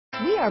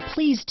We are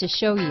pleased to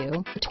show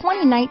you the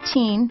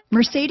 2019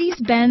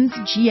 Mercedes-Benz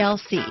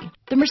GLC.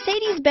 The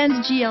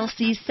Mercedes-Benz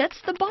GLC sets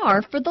the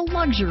bar for the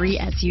luxury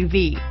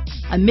SUV.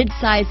 A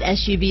mid-size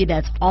SUV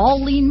that's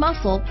all lean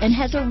muscle and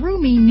has a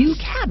roomy new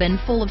cabin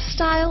full of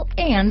style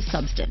and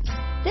substance.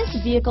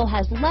 This vehicle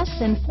has less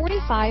than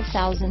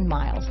 45,000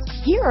 miles.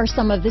 Here are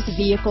some of this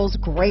vehicle's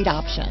great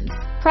options: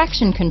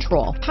 traction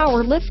control,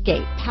 power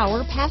liftgate,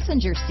 power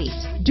passenger seat,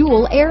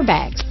 dual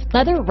airbags,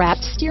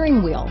 leather-wrapped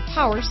steering wheel,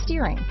 power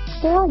steering,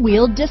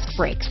 four-wheel disc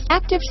brakes,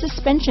 active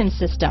suspension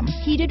system,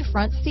 heated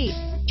front seats,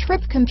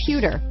 trip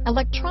computer,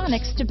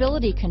 electronic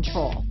stability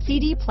control,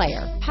 CD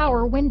player,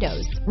 power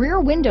windows,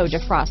 rear window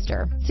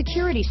defroster,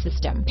 security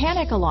system,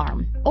 panic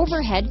alarm,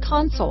 overhead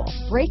console,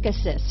 brake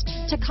assist,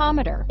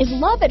 tachometer. Is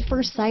love at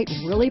first sight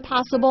really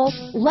possible?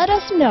 Let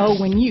us know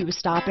when you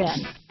stop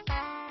in.